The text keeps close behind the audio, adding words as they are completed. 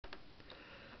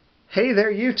Hey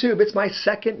there YouTube, it's my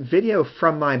second video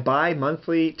from my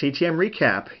bi-monthly TTM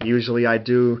recap. Usually I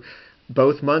do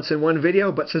both months in one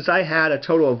video, but since I had a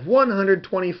total of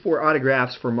 124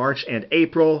 autographs for March and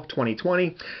April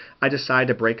 2020, I decided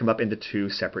to break them up into two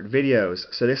separate videos.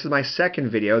 So this is my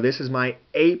second video. This is my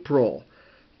April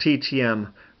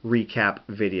TTM recap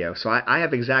video. So I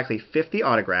have exactly 50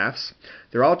 autographs.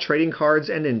 They're all trading cards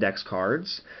and index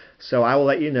cards. So I will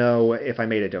let you know if I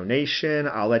made a donation.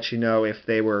 I'll let you know if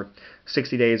they were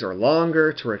 60 days or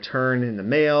longer to return in the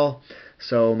mail.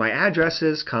 So my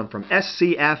addresses come from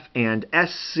SCF and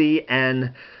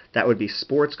SCN. That would be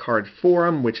Sports Card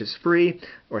Forum, which is free,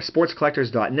 or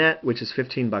sportscollectors.net, which is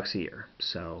 $15 a year.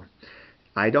 So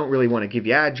I don't really want to give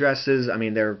you addresses. I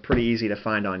mean, they're pretty easy to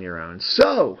find on your own.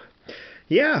 So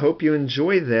yeah, I hope you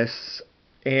enjoy this.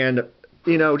 And,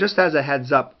 you know, just as a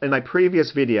heads up, in my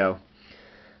previous video,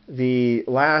 the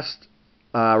last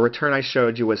return I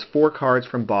showed you was 4 cards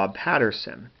from Bob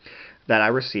Patterson that I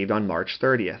received on March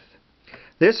 30th.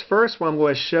 This first one I'm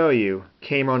going to show you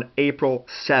came on April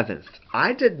 7th.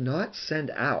 I did not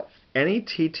send out any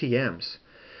TTMs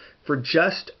for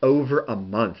just over a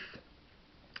month.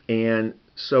 And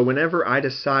so whenever I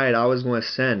decided I was going to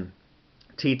send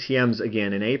TTMs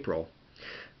again in April,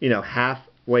 you know,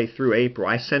 halfway through April,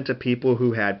 I sent to people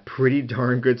who had pretty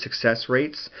darn good success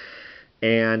rates.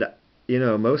 And, you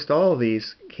know, most all of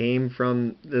these came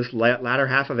from this latter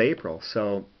half of April.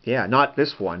 So, yeah, not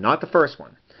this one, not the first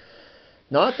one.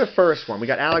 Not the first one. We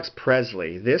got Alex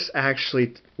Presley. This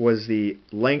actually was the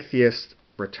lengthiest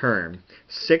return,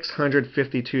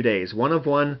 652 days. One of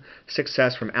one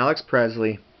success from Alex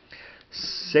Presley,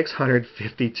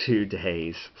 652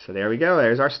 days. So there we go.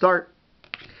 There's our start.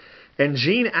 And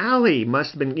Gene Alley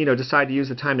must have been, you know, decided to use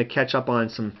the time to catch up on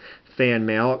some fan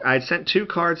mail. I'd sent 2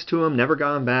 cards to him, never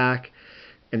got them back,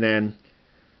 and then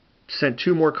sent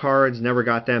 2 more cards, never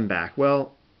got them back.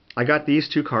 Well, I got these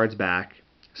 2 cards back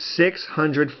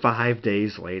 605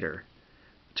 days later.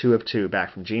 2 of 2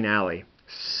 back from Gene Alley.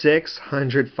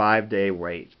 605-day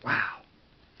wait. Wow.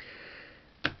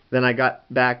 Then I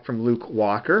got back from Luke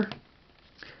Walker,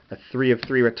 a 3 of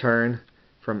 3 return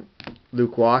from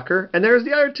Luke Walker. And there's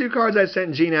the other 2 cards I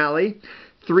sent Gene Alley.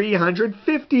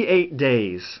 358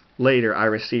 days later, I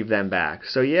received them back.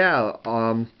 So yeah,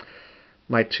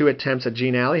 my 2 attempts at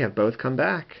Gene Alley have both come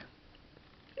back.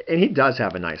 And he does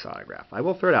have a nice autograph. I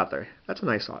will throw it out there. That's a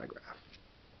nice autograph.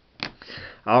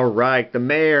 All right, the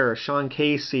Mayor, Sean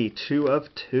Casey, 2 of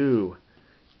 2.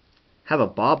 Have a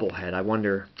bobblehead. I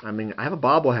wonder, I mean, I have a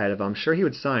bobblehead. I'm sure he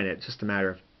would sign it. It's just a matter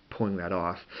of pulling that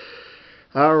off.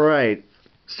 All right,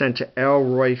 sent to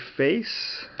Elroy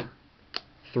Face,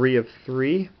 3 of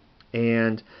 3.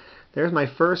 And there's my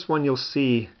first one you'll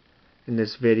see in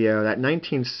this video, that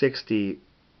 1960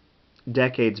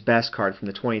 Decade's Best card from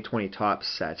the 2020 Topps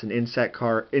set. It's an insert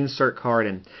card,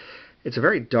 and it's a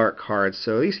very dark card,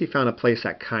 so at least he found a place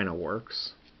that kind of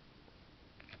works.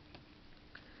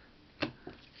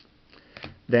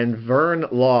 Then Vern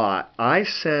Law. I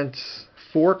sent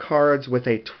 4 cards with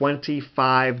a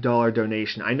 $25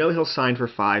 donation. I know he'll sign for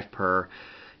 5 per.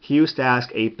 He used to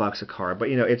ask $8 a card, but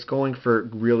you know, it's going for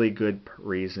really good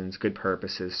reasons, good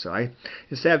purposes. So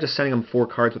instead of just sending him 4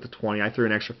 cards with the 20, I threw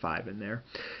an extra 5 in there.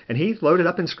 And he loaded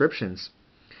up inscriptions.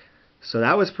 So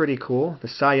that was pretty cool. The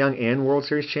Cy Young and World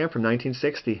Series champ from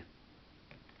 1960.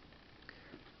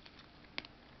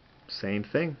 Same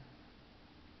thing.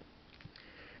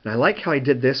 And I like how he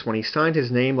did this one. He signed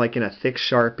his name like in a thick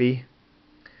Sharpie,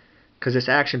 because this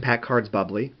action pack card's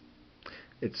bubbly.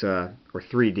 It's or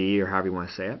 3D, or however you want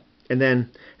to say it. And then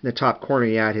in the top corner,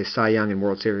 he had his Cy Young and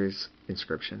World Series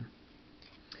inscription.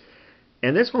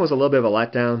 And this one was a little bit of a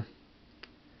letdown.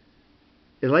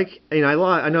 Like, you know,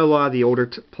 I know a lot of the older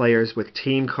players with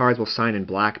team cards will sign in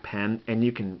black pen, and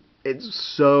it's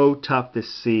so tough to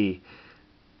see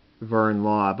Vern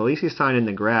Law, but at least he signed in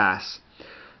the grass.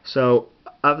 So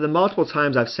of the multiple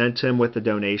times I've sent to him with the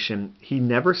donation, he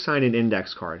never signed an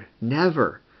index card.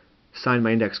 Never signed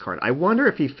my index card. I wonder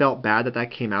if he felt bad that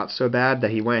that came out so bad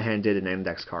that he went ahead and did an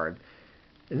index card.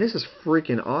 And this is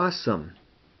freaking awesome.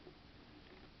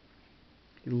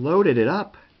 He loaded it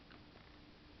up.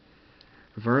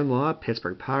 Vern Law,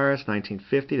 Pittsburgh Pirates,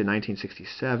 1950 to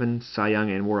 1967, Cy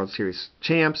Young and World Series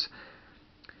champs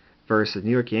versus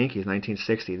New York Yankees,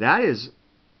 1960. That is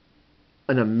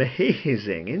an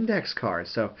amazing index card.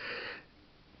 So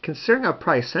considering I've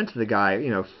probably sent to the guy, you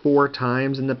know, 4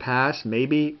 times in the past,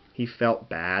 maybe he felt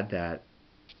bad that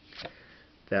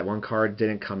one card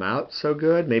didn't come out so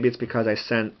good. Maybe it's because I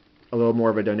sent a little more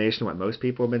of a donation than what most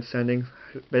people have been sending.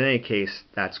 But in any case,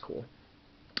 that's cool.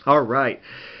 All right.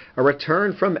 A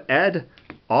return from Ed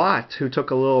Ott, who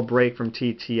took a little break from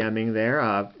TTMing there.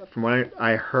 From what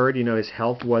I heard, his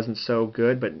health wasn't so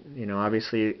good, but,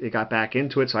 obviously it got back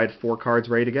into it, so I had 4 cards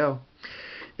ready to go.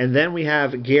 And then we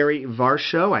have Gary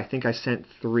Varsho. I think I sent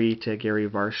 3 to Gary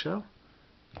Varsho.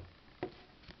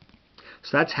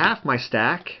 So that's half my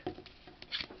stack.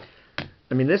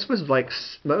 I mean, this was like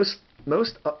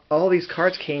all these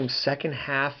cards came second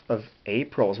half of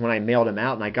April is when I mailed them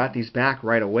out, and I got these back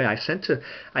right away. I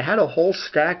had a whole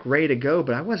stack ready to go,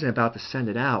 but I wasn't about to send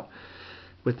it out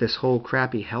with this whole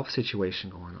crappy health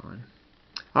situation going on.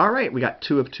 All right, we got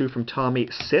 2 of 2 from Tommy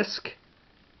Sisk.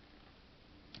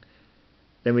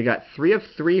 Then we got 3 of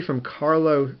 3 from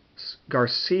Carlos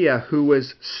Garcia, who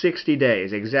was 60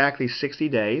 days, exactly 60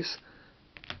 days.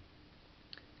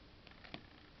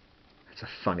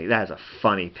 That is a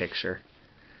funny picture.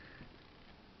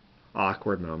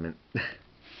 Awkward moment.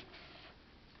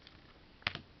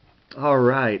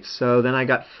 Alright, so then I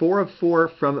got 4 of 4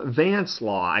 from Vance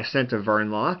Law. I sent to Vern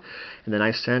Law, and then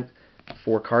I sent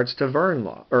 4 cards to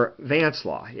Vance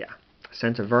Law, yeah. I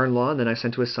sent to Vern Law, and then I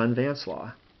sent to his son Vance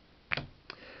Law.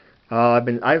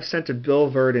 I've sent to Bill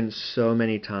Verdon so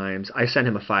many times. I sent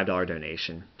him a $5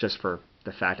 donation, just for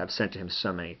the fact I've sent to him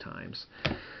so many times.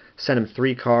 Sent him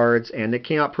 3 cards, and it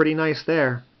came out pretty nice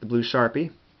there, the blue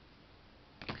Sharpie.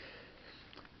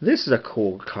 This is a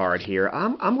cool card here.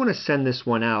 I'm going to send this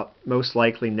one out, most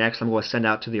likely next. I'm going to send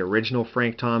out to the original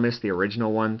Frank Thomas, the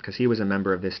original one, because he was a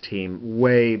member of this team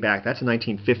way back. That's a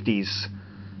 1950s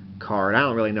card. I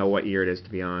don't really know what year it is, to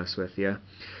be honest with you.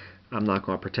 I'm not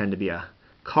going to pretend to be a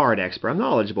card expert. I'm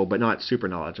knowledgeable, but not super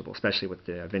knowledgeable, especially with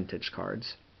the vintage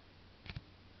cards.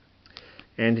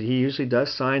 And he usually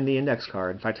does sign the index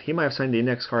card. In fact, he might have signed the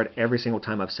index card every single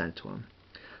time I've sent to him.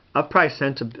 I've probably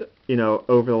sent to,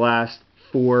 over the last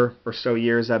 4 or so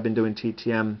years I've been doing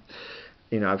TTM,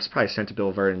 I've probably sent to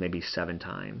Bill Verdon maybe 7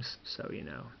 times. So,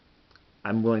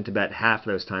 I'm willing to bet half of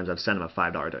those times I've sent him a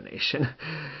 $5 donation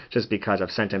just because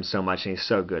I've sent him so much and he's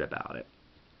so good about it.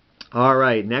 All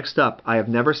right, next up, I have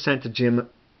never sent to Jim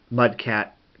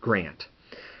Mudcat Grant.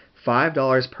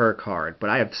 $5 per card, but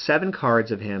I have 7 cards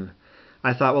of him.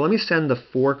 I thought, well, let me send the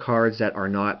 4 cards that are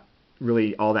not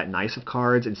really all that nice of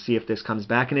cards and see if this comes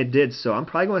back, and it did. So I'm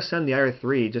probably going to send the other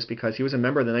 3 just because he was a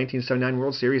member of the 1979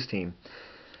 World Series team.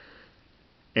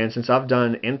 And since I've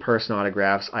done in-person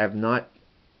autographs, I have not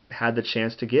had the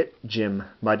chance to get Jim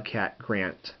Mudcat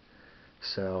Grant.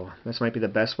 So this might be the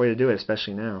best way to do it,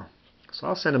 especially now. So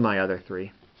I'll send him my other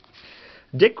 3.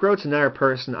 Dick Groat's another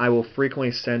person I will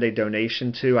frequently send a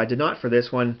donation to. I did not for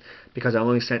this one because I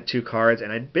only sent 2 cards,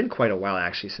 and it'd been quite a while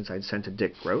actually since I'd sent to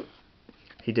Dick Groat.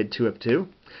 He did 2 of 2.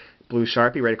 Blue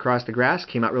Sharpie right across the grass.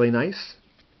 Came out really nice.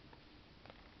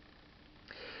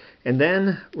 And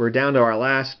then we're down to our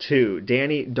last 2.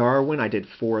 Danny Darwin, I did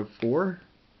 4 of 4.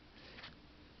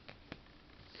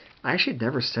 I actually had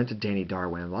never sent to Danny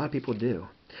Darwin. A lot of people do.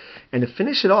 And to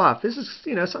finish it off, this is,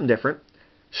 something different.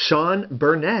 Sean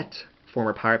Burnett.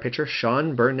 Former Pirate pitcher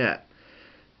Sean Burnett.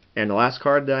 And the last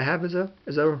card that I have is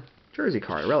a jersey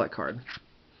card, a relic card.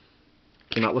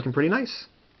 Came out looking pretty nice.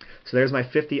 So there's my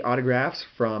 50 autographs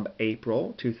from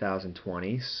April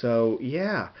 2020. So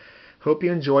yeah, hope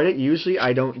you enjoyed it. Usually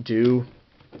I don't do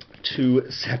 2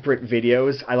 separate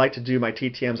videos. I like to do my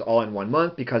TTMs all in one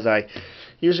month because I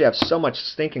usually have so much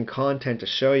stinking content to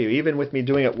show you. Even with me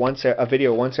doing it a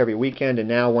video once every weekend and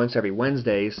now once every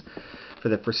Wednesdays for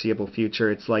the foreseeable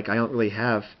future, it's like I don't really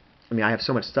have, I have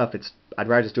so much stuff, I'd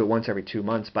rather just do it once every 2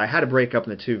 months, but I had to break up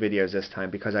into 2 videos this time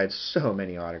because I had so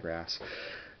many autographs.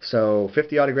 So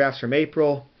 50 autographs from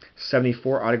April,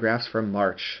 74 autographs from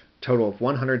March, total of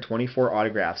 124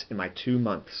 autographs in my 2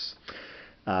 months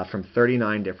from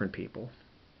 39 different people.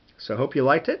 So I hope you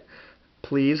liked it.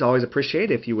 Please, always appreciate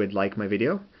it if you would like my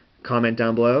video, comment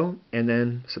down below, and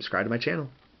then subscribe to my channel.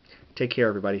 Take care,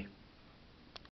 everybody.